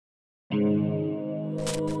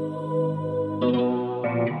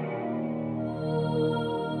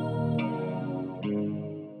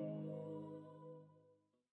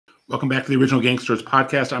back to the Original Gangsters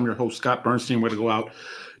podcast. I'm your host, Scott Burnstein. We're going to go out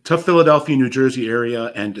to Philadelphia, New Jersey area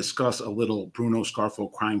and discuss a little Bruno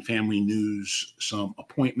Scarfo crime family news, some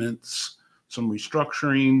appointments, some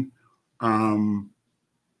restructuring. Anthony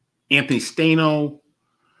Stano,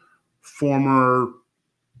 former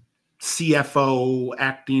CFO,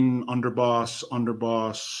 acting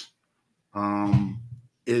underboss,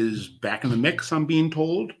 is back in the mix, I'm being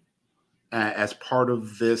told, as part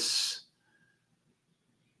of this.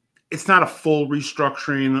 It's not a full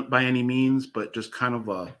restructuring by any means, but just kind of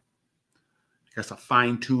a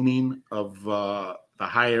fine-tuning of the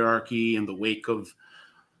hierarchy in the wake of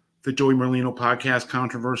the Joey Merlino podcast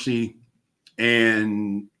controversy.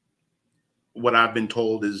 And what I've been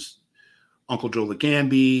told is Uncle Joe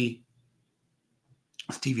Legambi,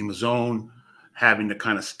 Stevie Mazzone having to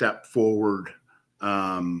kind of step forward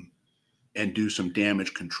and do some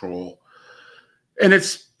damage control. And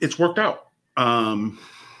it's worked out.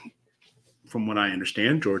 From what I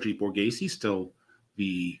understand, Georgie Borghese, still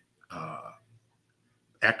the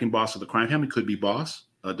acting boss of the crime family, could be boss,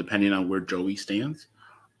 depending on where Joey stands.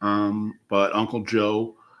 But Uncle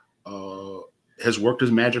Joe has worked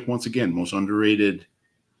his magic once again. Most underrated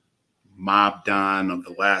mob don of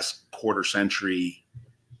the last quarter century,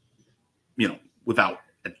 without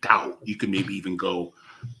a doubt. You could maybe even go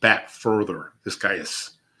back further. This guy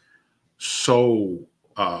is so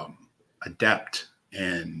adept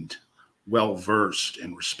and well-versed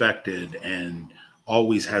and respected, and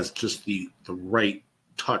always has just the right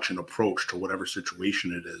touch and approach to whatever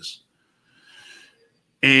situation it is.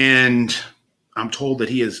 And I'm told that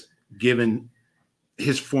he has given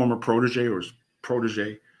his former protege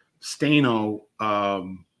Stano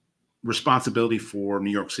responsibility for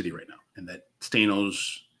New York City right now, and that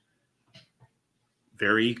Stano's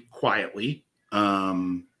very quietly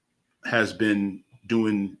has been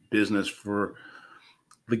doing business for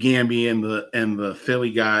the Gambi and the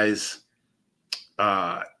Philly guys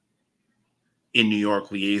in New York,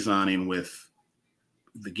 liaisoning with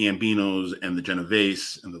the Gambinos and the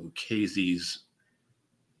Genovese and the Lucchese's.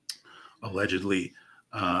 Allegedly,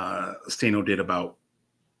 Stano did about,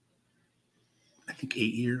 I think,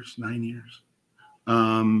 9 years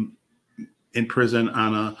in prison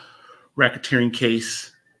on a racketeering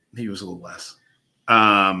case. Maybe it was a little less.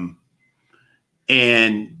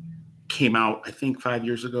 And came out, I think, 5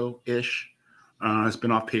 years ago-ish. Has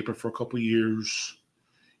been off paper for a couple of years.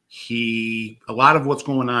 A lot of what's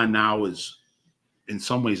going on now is, in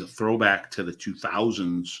some ways, a throwback to the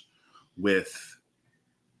 2000s with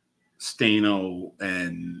Stano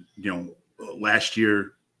and, last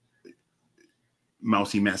year,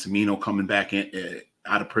 Mousy Massimino coming back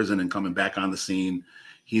out of prison and coming back on the scene.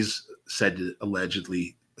 He's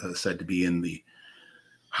allegedly said to be in the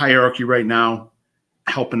hierarchy right now,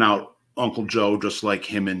 helping out Uncle Joe, just like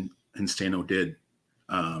him and Stano did.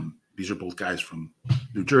 These are both guys from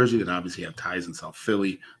New Jersey that obviously have ties in South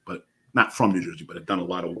Philly, but not from New Jersey, but have done a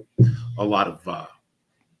lot of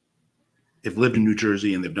they've lived in New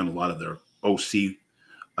Jersey, and they've done a lot of their OC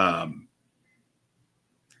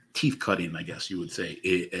teeth cutting, I guess you would say,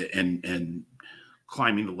 and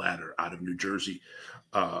climbing the ladder out of New Jersey.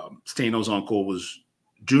 Stano's uncle was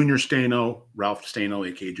Junior Stano, Ralph Stano,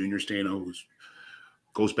 aka Junior Stano, who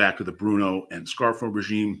goes back to the Bruno and Scarfo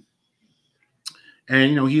regime.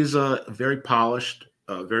 And, he's a very polished,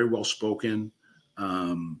 very well-spoken,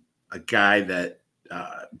 a guy that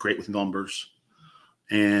great with numbers,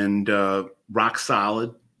 and rock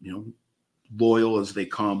solid, loyal as they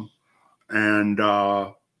come, and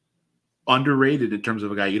underrated in terms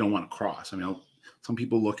of a guy you don't want to cross. I mean, some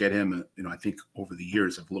people look at him, I think over the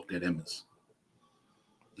years have looked at him as,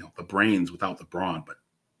 the brains without the brawn, but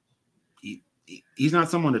he's not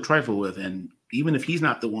someone to trifle with. And even if he's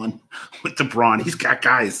not the one with the brawn, he's got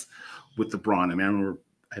guys with the brawn. I mean,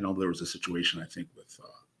 I know there was a situation, I think, with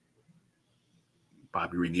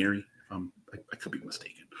Bobby Rainieri. I could be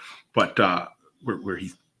mistaken, but where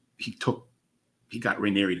he got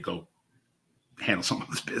Rainieri to go handle some of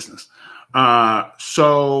this business.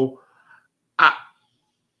 So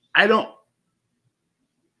I don't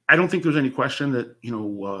think there's any question that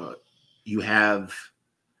you have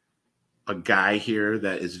a guy here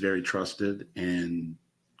that is very trusted and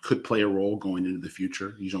could play a role going into the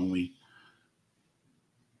future. He's only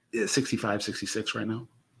 65, 66 right now.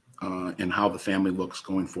 And how the family looks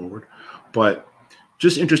going forward. But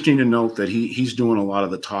just interesting to note that he's doing a lot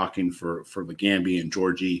of the talking for the Gambi and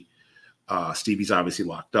Georgie. Stevie's obviously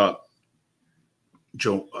locked up.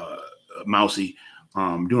 Joe Mousy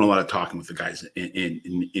doing a lot of talking with the guys in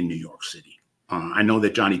New York City. I know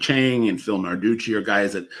that Johnny Chang and Phil Narducci are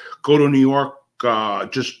guys that go to New York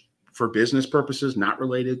just for business purposes, not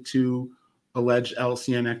related to alleged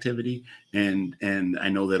LCN activity. And I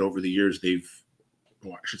know that over the years I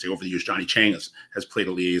should say over the years, Johnny Chang has played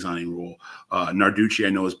a liaisoning role. Narducci, I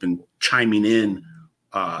know, has been chiming in,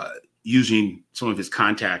 using some of his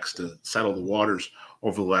contacts to settle the waters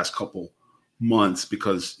over the last couple months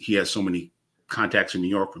because he has so many contacts in New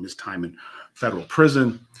York from his time in federal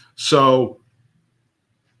prison. So,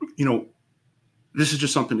 this is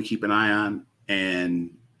just something to keep an eye on.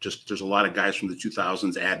 And just there's a lot of guys from the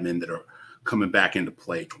 2000s admin that are coming back into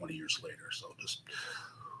play 20 years later. So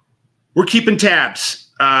we're keeping tabs.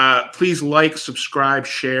 Please like, subscribe,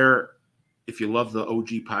 share. If you love the OG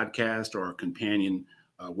podcast or our companion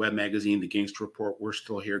web magazine, The Gangster Report, we're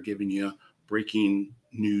still here giving you breaking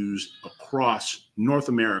news across North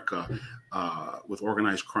America with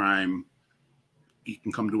organized crime. You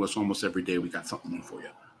can come to us almost every day. We got something new for you.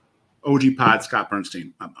 OG Pod, Scott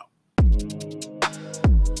Burnstein. I'm out.